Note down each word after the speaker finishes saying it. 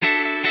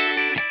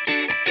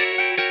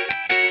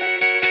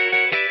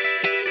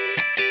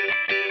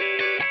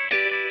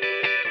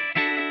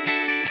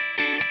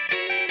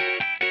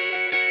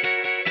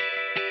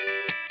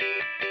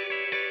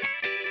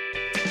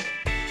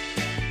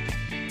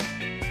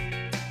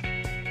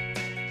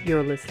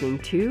You're listening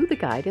to the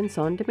Guidance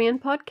on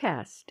Demand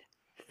podcast,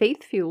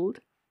 faith-fueled,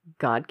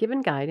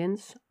 God-given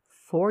guidance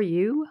for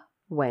you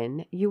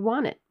when you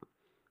want it.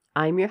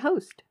 I'm your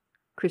host,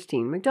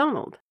 Christine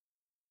McDonald,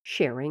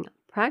 sharing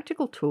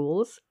practical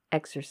tools,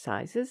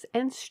 exercises,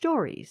 and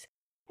stories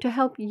to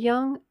help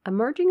young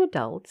emerging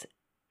adults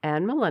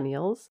and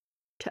millennials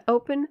to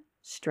open,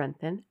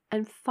 strengthen,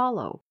 and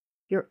follow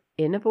your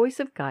inner voice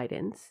of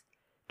guidance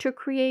to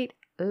create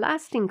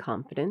lasting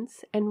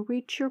confidence and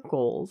reach your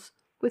goals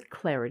with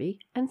clarity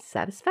and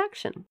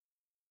satisfaction.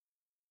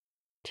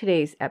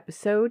 Today's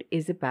episode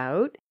is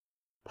about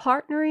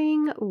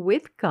partnering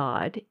with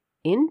God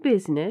in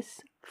business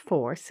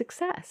for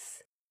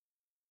success,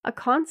 a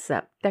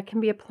concept that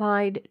can be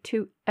applied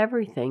to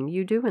everything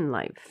you do in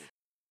life.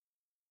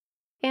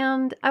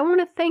 And I want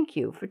to thank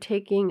you for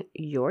taking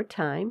your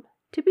time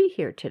to be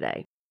here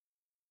today.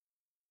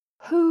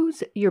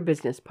 Who's your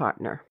business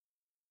partner?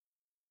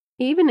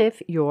 Even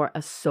if you're a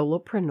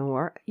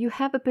solopreneur, you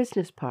have a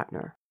business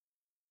partner.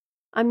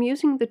 I'm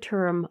using the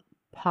term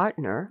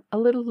partner a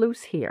little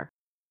loose here.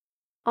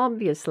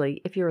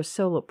 Obviously, if you're a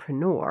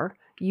solopreneur,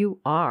 you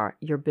are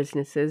your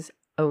business's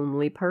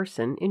only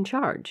person in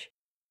charge.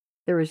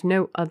 There is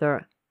no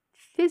other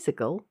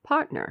physical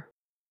partner.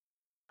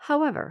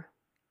 However,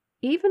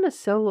 even a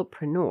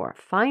solopreneur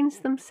finds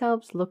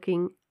themselves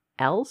looking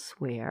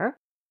elsewhere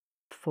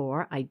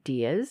for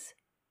ideas,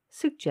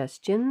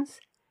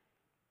 suggestions,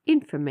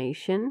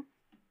 information,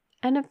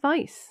 and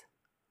advice.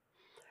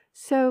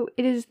 So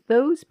it is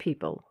those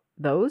people,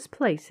 those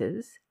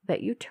places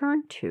that you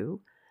turn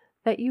to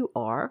that you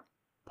are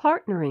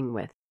partnering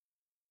with.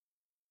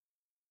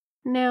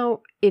 Now,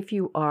 if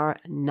you are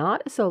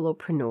not a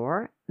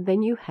solopreneur,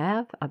 then you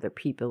have other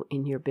people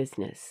in your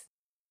business.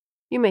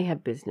 You may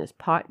have business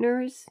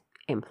partners,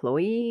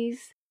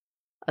 employees,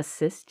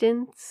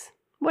 assistants,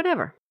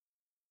 whatever.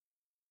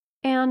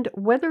 And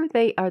whether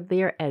they are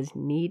there as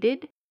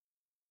needed,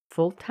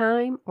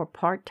 full-time or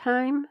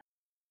part-time,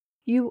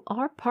 you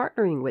are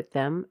partnering with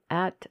them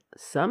at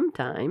some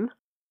time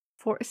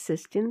for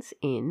assistance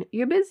in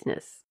your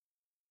business.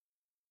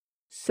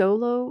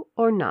 Solo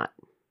or not,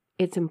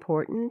 it's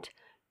important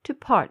to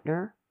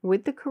partner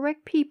with the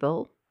correct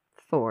people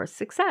for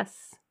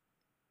success.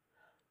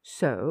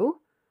 So,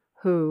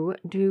 who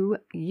do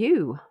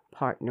you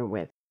partner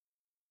with?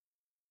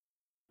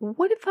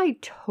 What if I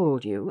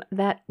told you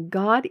that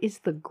God is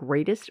the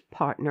greatest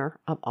partner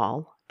of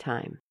all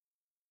time?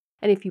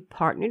 And if you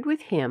partnered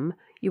with Him,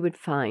 you would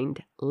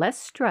find less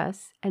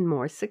stress and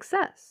more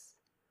success.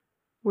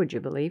 Would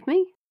you believe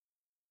me?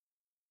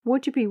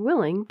 Would you be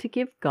willing to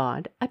give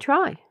God a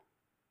try?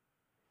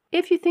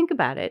 If you think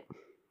about it,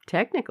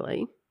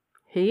 technically,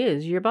 He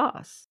is your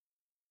boss.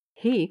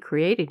 He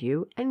created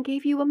you and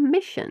gave you a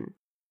mission,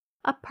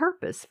 a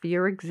purpose for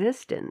your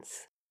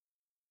existence.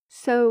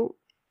 So,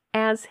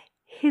 as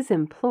His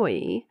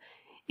employee,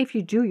 if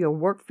you do your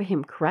work for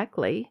Him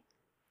correctly,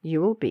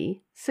 you will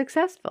be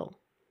successful.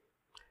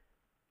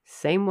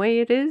 Same way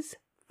it is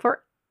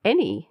for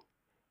any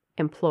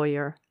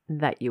employer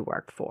that you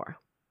work for.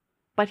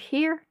 But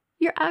here,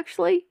 you're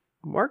actually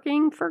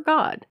working for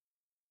God.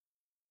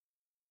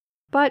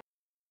 But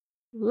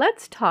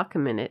let's talk a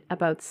minute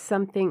about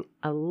something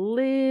a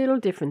little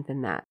different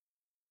than that.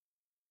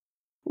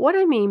 What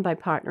I mean by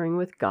partnering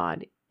with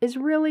God is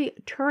really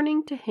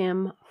turning to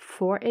Him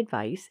for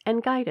advice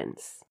and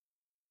guidance.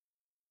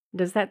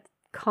 Does that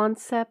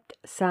concept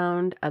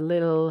sound a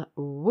little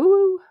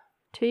woo-woo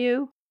to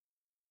you?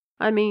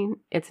 I mean,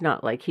 it's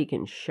not like He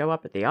can show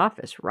up at the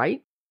office,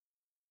 right?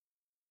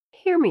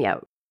 Hear me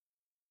out.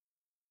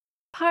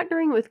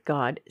 Partnering with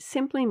God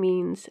simply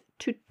means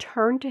to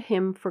turn to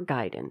Him for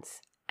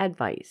guidance,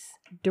 advice,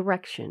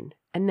 direction,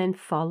 and then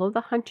follow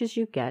the hunches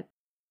you get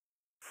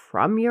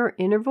from your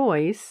inner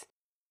voice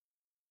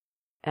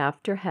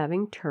after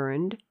having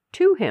turned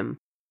to Him.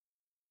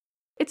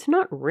 It's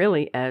not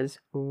really as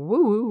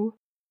woo-woo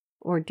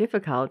or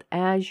difficult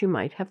as you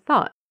might have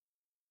thought.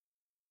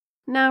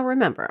 Now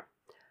remember,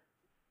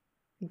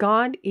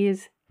 God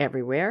is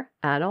everywhere,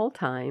 at all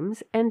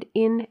times, and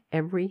in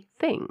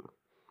everything.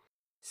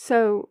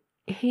 So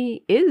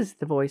He is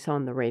the voice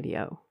on the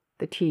radio,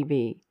 the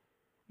TV,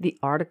 the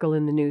article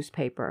in the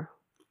newspaper,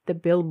 the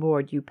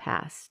billboard you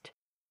passed,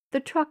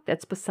 the truck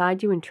that's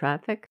beside you in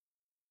traffic,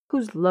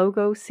 whose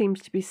logo seems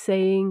to be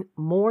saying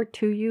more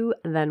to you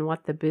than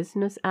what the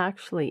business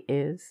actually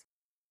is.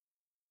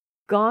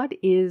 God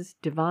is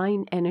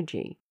divine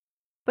energy,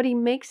 but He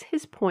makes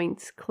His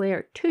points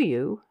clear to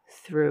you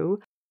through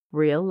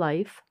real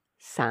life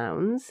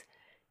sounds,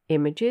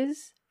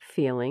 images,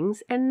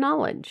 feelings, and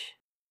knowledge.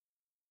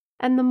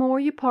 And the more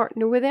you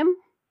partner with Him,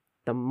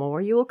 the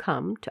more you will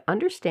come to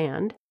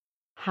understand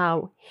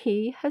how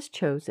He has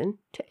chosen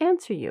to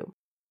answer you.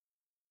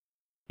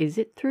 Is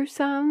it through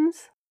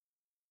sounds,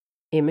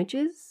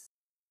 images,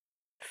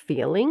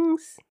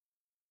 feelings,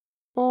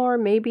 or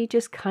maybe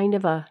just kind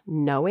of a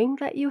knowing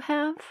that you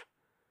have?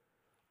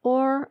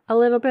 Or a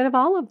little bit of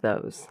all of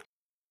those?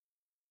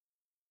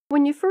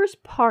 When you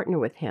first partner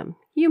with Him,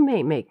 you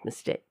may make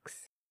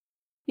mistakes.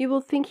 you will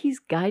think he's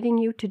guiding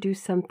you to do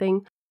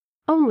something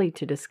only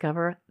to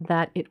discover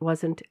that it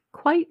wasn't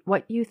quite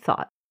what you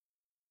thought.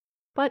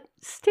 But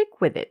stick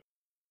with it.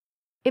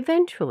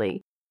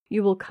 Eventually,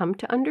 you will come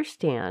to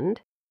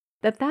understand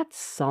that that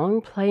song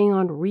playing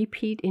on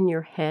repeat in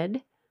your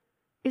head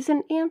is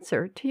an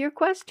answer to your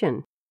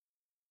question.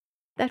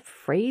 That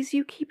phrase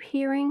you keep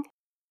hearing,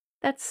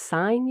 that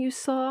sign you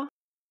saw,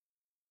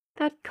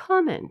 that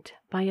comment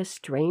by a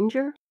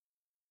stranger,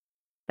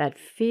 that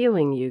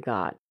feeling you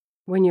got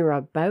when you're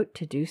about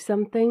to do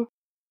something,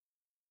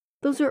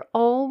 those are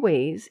all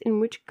ways in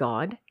which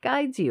God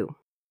guides you.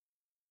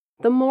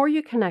 The more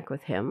you connect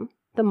with Him,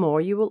 the more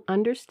you will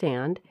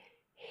understand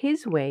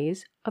His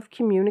ways of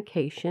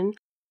communication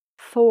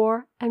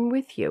for and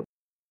with you.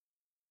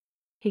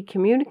 He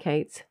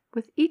communicates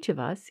with each of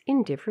us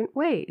in different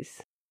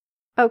ways.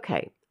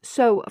 Okay,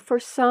 so for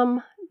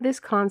some, this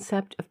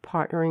concept of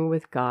partnering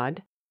with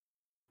God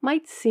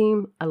might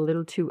seem a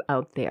little too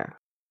out there,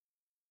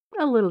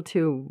 a little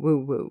too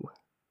woo-woo,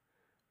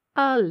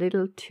 a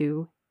little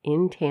too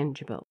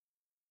intangible.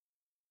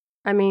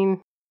 I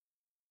mean,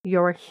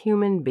 you're a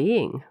human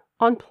being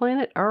on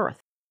planet Earth,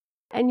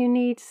 and you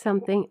need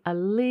something a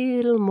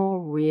little more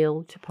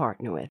real to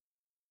partner with.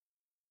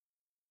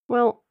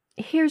 Well,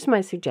 here's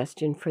my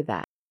suggestion for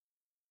that.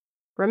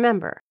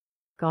 Remember,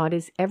 God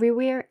is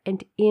everywhere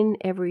and in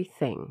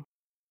everything.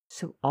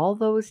 So all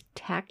those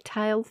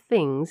tactile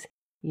things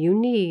you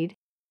need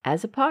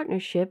as a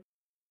partnership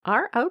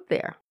are out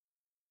there.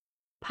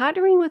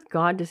 Partnering with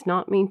God does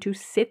not mean to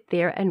sit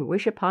there and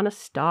wish upon a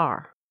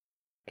star.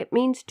 It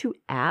means to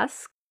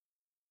ask,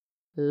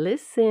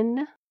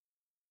 listen,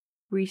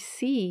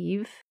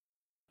 receive,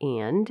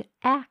 and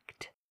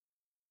act.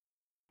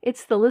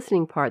 It's the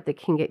listening part that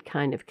can get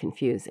kind of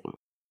confusing.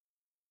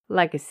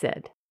 Like I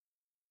said,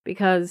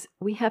 because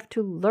we have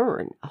to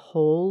learn a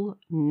whole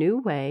new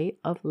way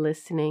of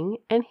listening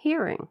and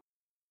hearing.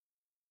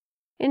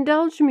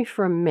 Indulge me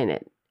for a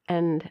minute,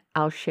 and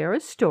I'll share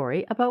a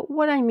story about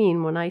what I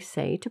mean when I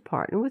say to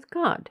partner with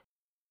God,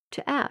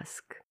 to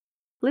ask,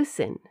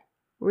 listen,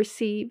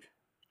 receive,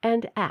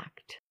 and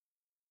act.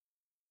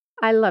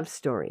 I love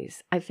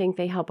stories. I think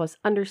they help us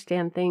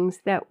understand things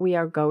that we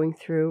are going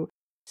through.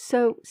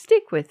 So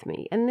stick with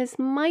me, and this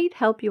might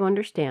help you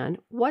understand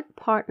what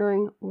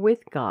partnering with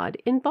God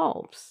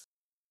involves.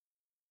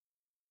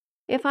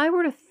 If I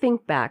were to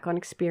think back on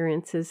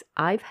experiences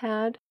I've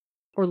had,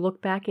 or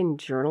look back in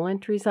journal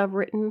entries I've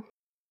written,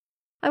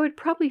 I would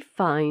probably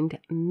find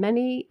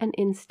many an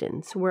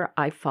instance where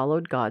I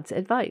followed God's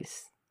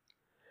advice.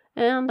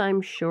 And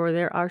I'm sure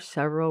there are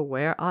several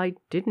where I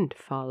didn't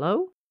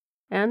follow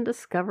and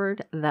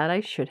discovered that I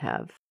should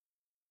have.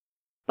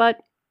 But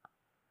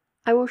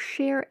I will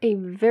share a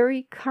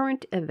very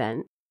current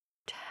event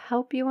to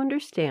help you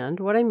understand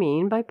what I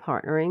mean by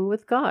partnering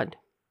with God.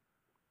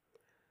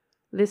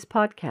 This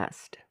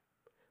podcast,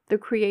 the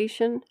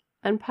creation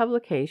and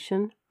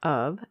publication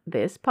of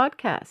this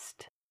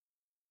podcast.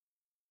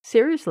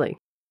 Seriously,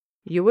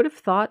 you would have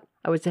thought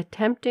I was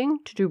attempting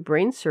to do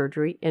brain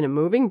surgery in a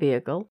moving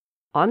vehicle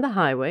on the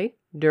highway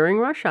during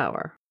rush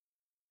hour.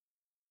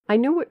 I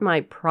knew what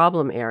my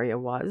problem area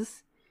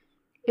was.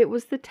 It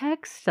was the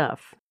tech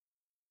stuff.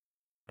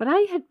 But I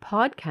had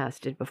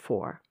podcasted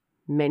before,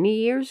 many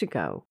years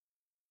ago,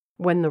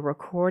 when the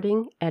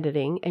recording,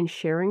 editing, and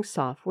sharing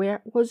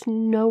software was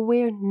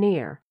nowhere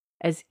near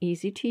as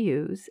easy to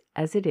use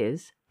as it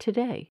is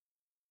today.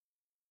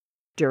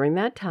 During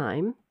that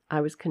time, I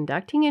was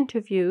conducting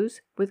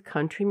interviews with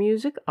country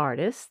music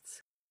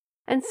artists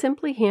and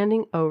simply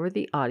handing over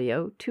the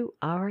audio to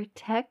our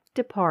tech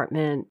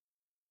department.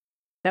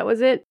 That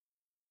was it.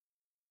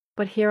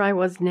 But here I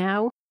was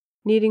now,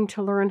 needing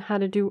to learn how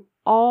to do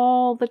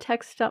all the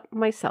tech stuff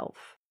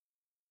myself.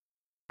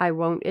 I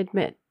won't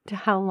admit to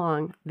how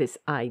long this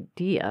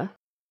idea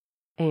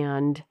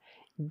and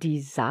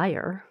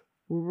desire,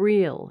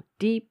 real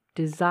deep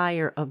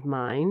desire of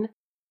mine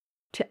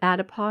to add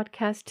a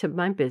podcast to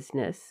my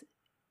business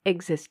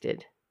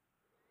existed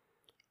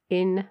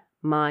in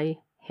my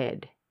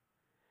head,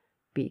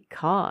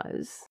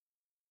 because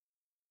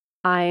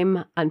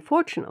I'm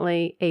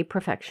unfortunately a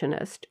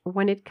perfectionist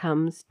when it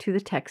comes to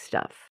the tech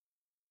stuff,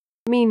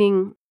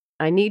 meaning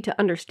I need to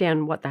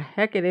understand what the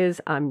heck it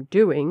is I'm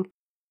doing,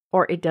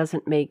 or it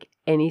doesn't make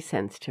any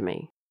sense to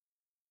me.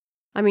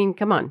 I mean,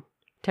 come on.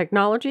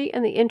 Technology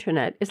and the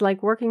internet is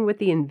like working with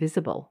the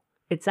invisible.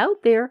 It's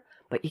out there,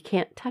 but you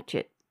can't touch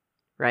it,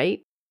 right?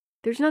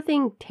 There's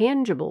nothing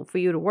tangible for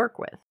you to work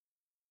with.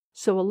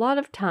 So a lot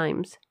of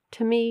times,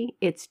 to me,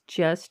 it's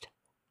just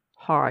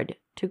hard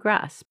to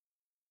grasp.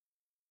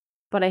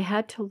 But I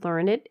had to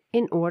learn it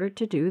in order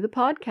to do the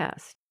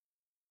podcast.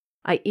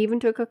 I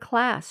even took a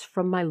class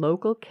from my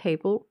local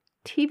cable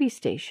TV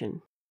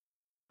station.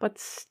 But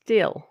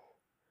still,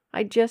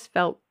 I just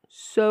felt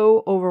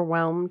so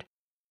overwhelmed,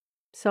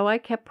 so I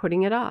kept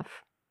putting it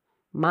off.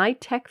 My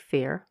tech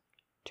fear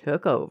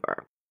took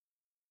over.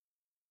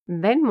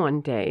 Then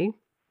one day,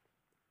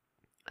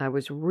 I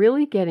was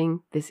really getting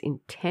this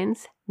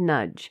intense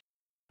nudge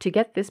to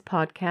get this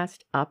podcast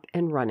up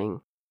and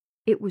running.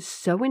 It was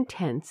so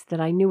intense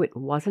that I knew it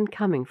wasn't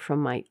coming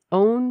from my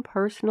own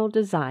personal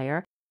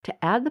desire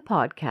to add the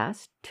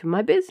podcast to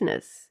my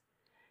business.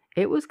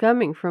 It was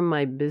coming from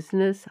my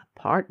business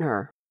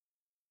partner,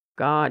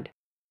 God.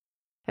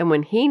 And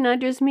when he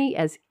nudges me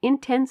as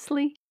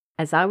intensely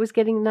as I was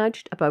getting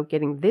nudged about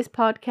getting this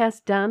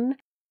podcast done,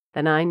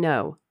 then I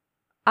know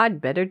I'd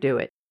better do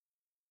it,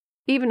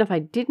 even if I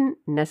didn't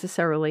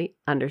necessarily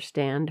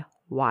understand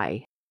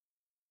why.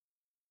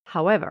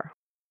 However,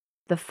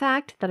 the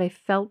fact that I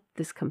felt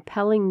this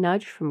compelling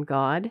nudge from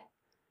God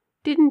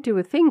didn't do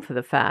a thing for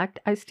the fact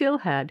I still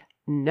had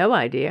no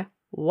idea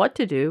what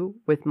to do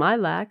with my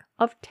lack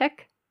of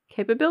tech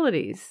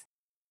capabilities.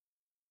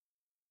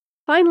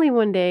 Finally,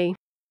 one day,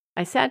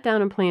 I sat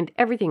down and planned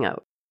everything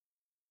out.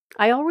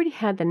 I already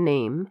had the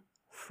name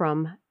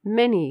from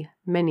many,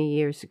 many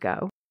years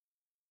ago.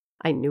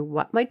 I knew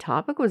what my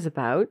topic was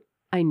about.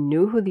 I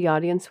knew who the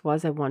audience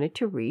was I wanted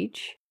to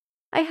reach.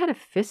 I had a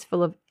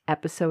fistful of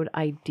episode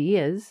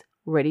ideas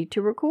ready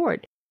to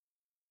record.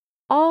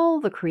 All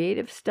the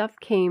creative stuff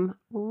came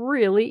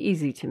really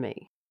easy to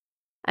me.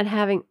 And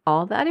having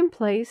all that in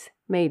place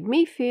made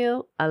me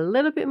feel a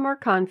little bit more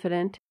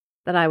confident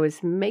that I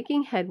was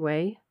making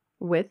headway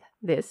with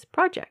this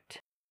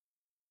project.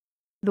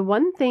 The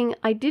one thing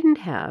I didn't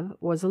have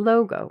was a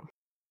logo.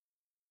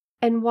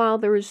 And while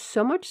there is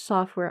so much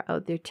software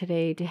out there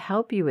today to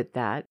help you with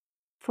that,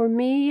 for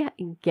me,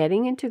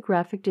 getting into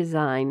graphic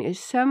design is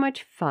so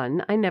much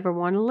fun I never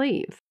want to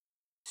leave.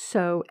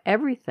 So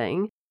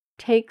everything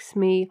takes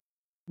me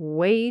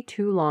way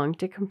too long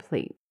to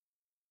complete.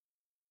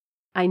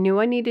 I knew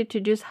I needed to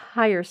just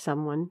hire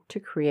someone to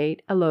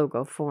create a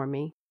logo for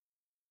me.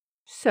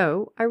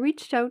 So I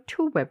reached out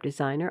to a web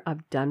designer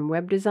I've done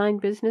web design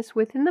business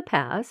with in the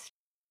past,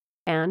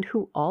 and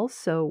who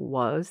also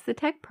was the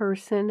tech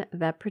person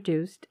that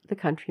produced the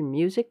country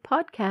music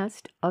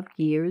podcast of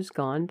years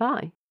gone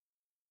by.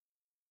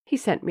 He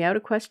sent me out a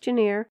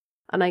questionnaire,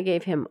 and I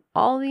gave him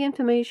all the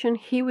information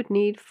he would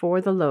need for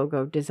the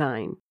logo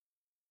design.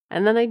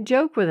 And then I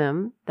joke with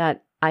him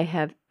that I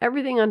have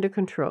everything under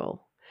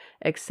control,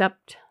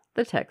 except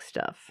the tech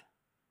stuff.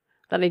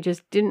 That I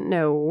just didn't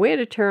know where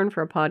to turn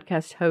for a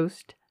podcast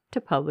host to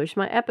publish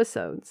my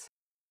episodes.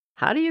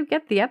 How do you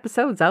get the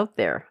episodes out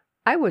there?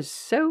 I was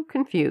so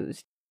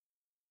confused.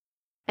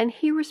 And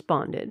he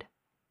responded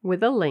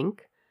with a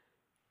link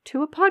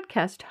to a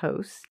podcast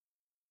host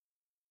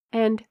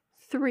and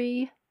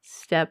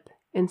 3-step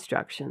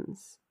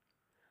instructions.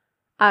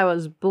 I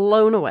was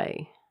blown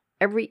away.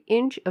 Every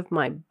inch of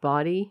my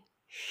body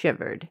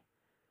shivered.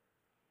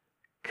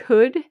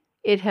 Could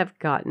it have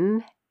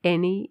gotten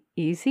any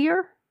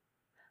easier?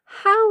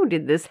 How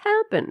did this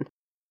happen?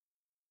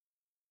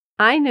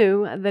 I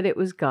knew that it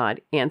was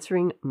God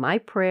answering my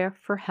prayer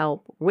for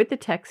help with the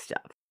tech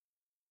stuff,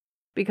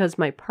 because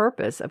my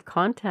purpose of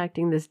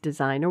contacting this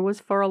designer was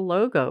for a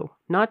logo,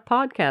 not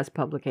podcast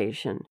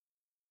publication.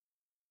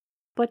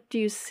 But do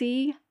you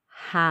see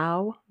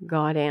how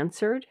God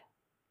answered?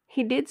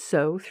 He did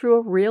so through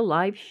a real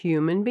live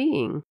human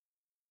being.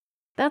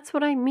 That's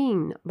what I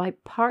mean by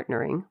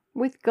partnering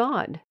with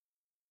God.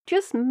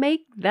 Just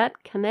make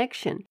that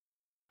connection.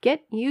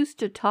 Get used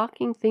to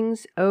talking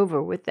things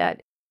over with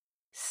that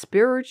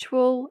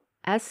spiritual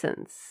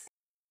essence,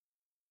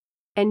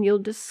 and you'll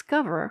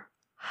discover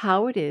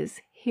how it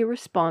is He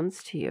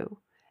responds to you,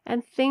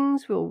 and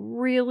things will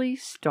really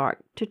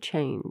start to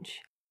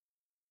change.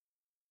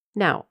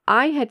 Now,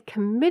 I had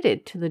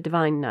committed to the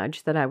divine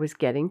nudge that I was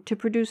getting to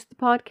produce the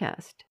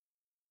podcast,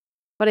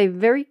 but I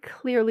very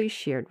clearly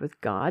shared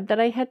with God that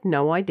I had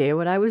no idea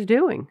what I was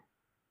doing.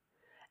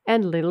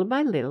 And little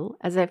by little,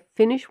 as I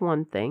finished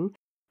one thing,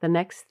 the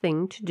next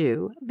thing to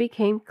do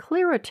became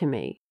clearer to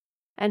me,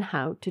 and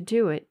how to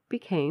do it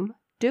became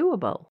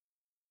doable.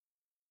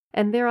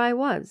 And there I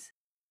was,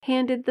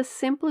 handed the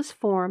simplest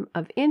form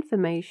of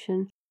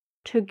information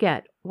to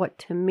get what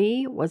to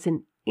me was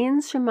an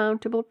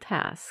insurmountable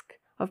task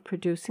of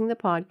producing the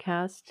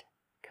podcast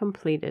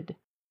completed.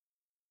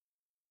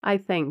 I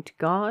thanked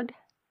God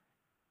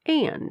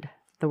and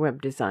the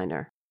web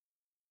designer.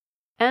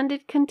 And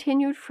it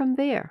continued from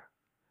there.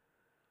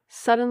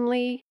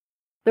 Suddenly,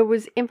 there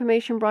was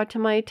information brought to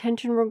my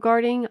attention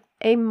regarding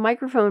a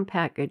microphone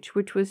package,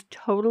 which was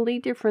totally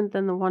different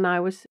than the one I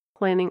was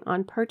planning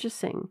on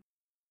purchasing,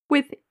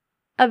 with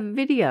a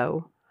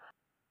video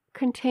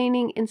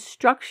containing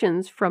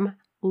instructions from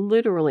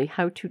literally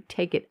how to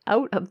take it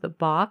out of the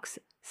box,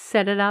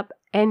 set it up,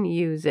 and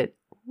use it.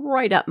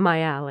 Right up my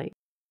alley.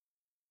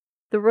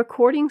 The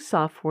recording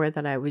software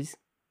that I was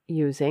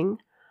using,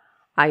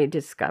 I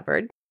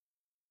discovered,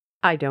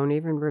 I don't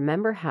even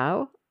remember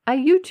how, a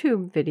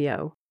YouTube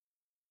video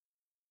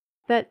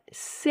that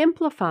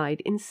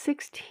simplified in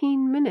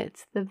 16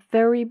 minutes the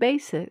very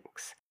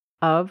basics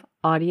of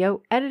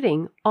audio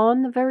editing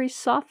on the very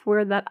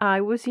software that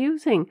I was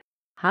using.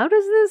 How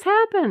does this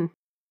happen?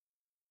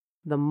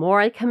 The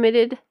more I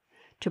committed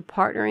to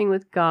partnering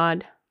with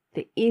God,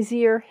 the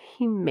easier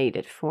He made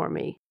it for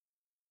me.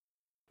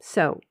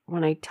 So,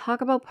 when I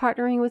talk about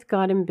partnering with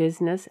God in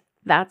business,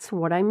 that's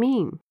what I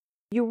mean.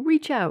 You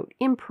reach out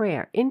in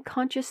prayer, in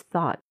conscious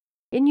thought,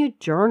 in your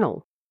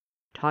journal,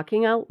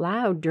 talking out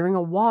loud during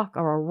a walk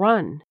or a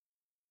run.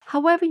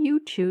 However you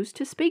choose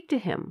to speak to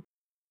him,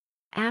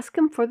 ask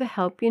him for the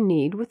help you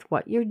need with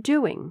what you're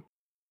doing.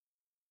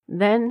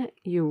 Then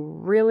you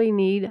really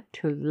need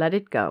to let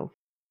it go.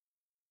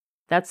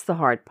 That's the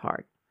hard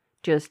part,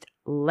 just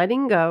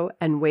letting go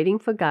and waiting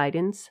for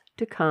guidance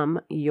to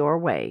come your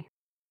way.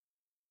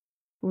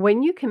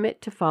 When you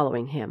commit to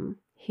following him,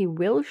 he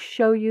will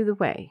show you the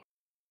way.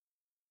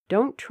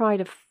 Don't try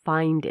to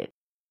find it.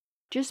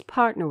 Just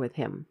partner with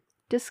him,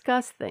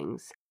 discuss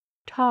things,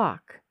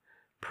 talk,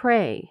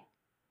 pray.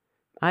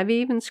 I've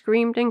even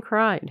screamed and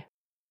cried.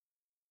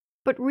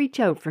 But reach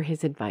out for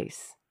his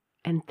advice,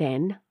 and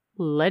then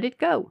let it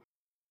go.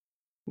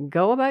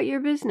 Go about your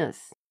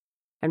business,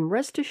 and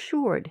rest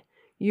assured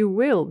you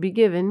will be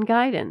given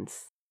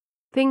guidance.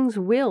 Things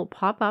will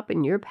pop up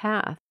in your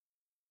path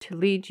to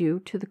lead you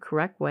to the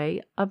correct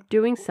way of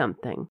doing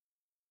something.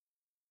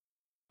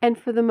 And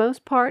for the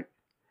most part,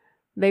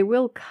 they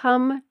will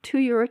come to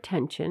your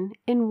attention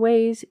in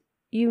ways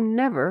you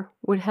never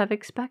would have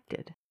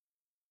expected.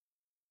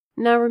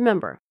 Now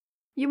remember,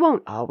 you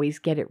won't always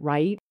get it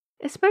right,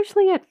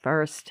 especially at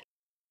first.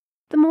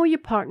 The more you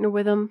partner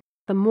with him,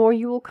 the more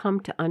you will come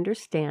to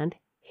understand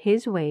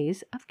his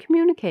ways of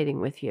communicating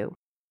with you.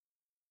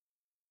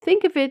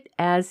 Think of it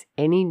as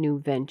any new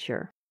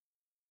venture,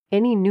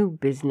 any new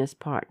business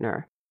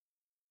partner.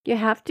 You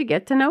have to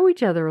get to know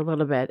each other a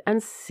little bit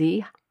and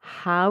see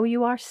how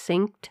you are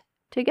synced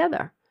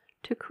together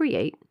to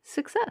create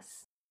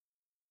success.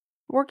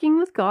 Working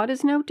with God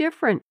is no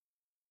different.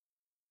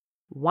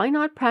 Why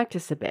not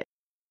practice a bit?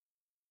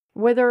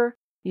 Whether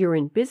you're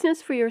in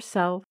business for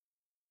yourself,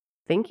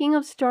 thinking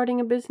of starting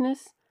a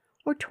business,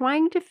 or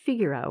trying to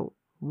figure out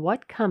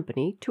what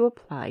company to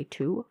apply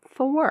to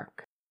for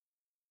work.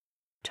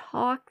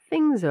 Talk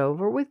things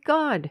over with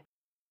God.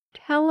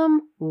 Tell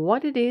him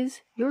what it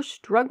is you're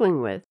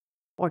struggling with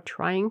or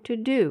trying to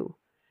do,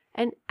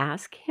 and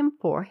ask him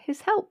for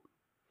his help.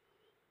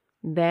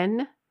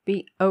 Then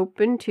be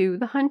open to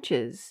the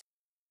hunches,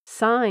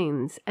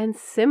 signs, and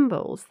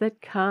symbols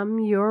that come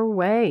your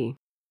way.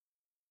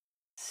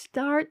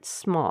 Start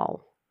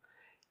small.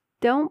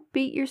 Don't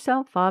beat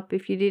yourself up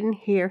if you didn't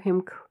hear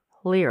him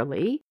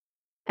clearly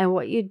and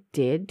what you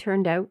did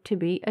turned out to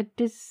be a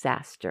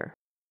disaster.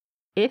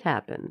 It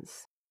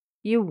happens.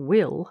 You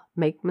will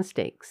make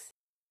mistakes,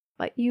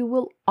 but you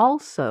will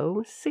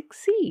also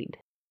succeed.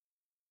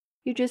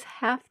 You just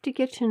have to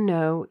get to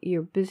know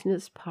your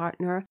business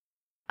partner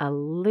a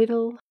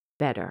little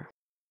better.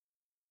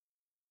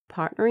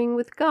 Partnering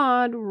with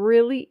God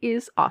really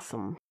is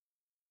awesome.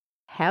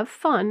 Have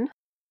fun.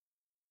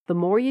 The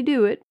more you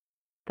do it,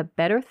 the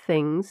better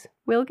things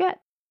we'll get.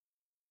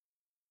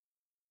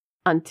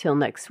 Until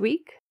next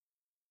week,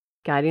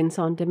 Guidance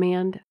on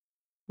Demand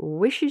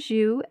wishes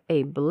you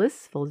a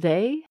blissful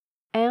day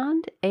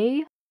and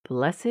a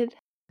blessed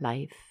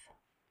life.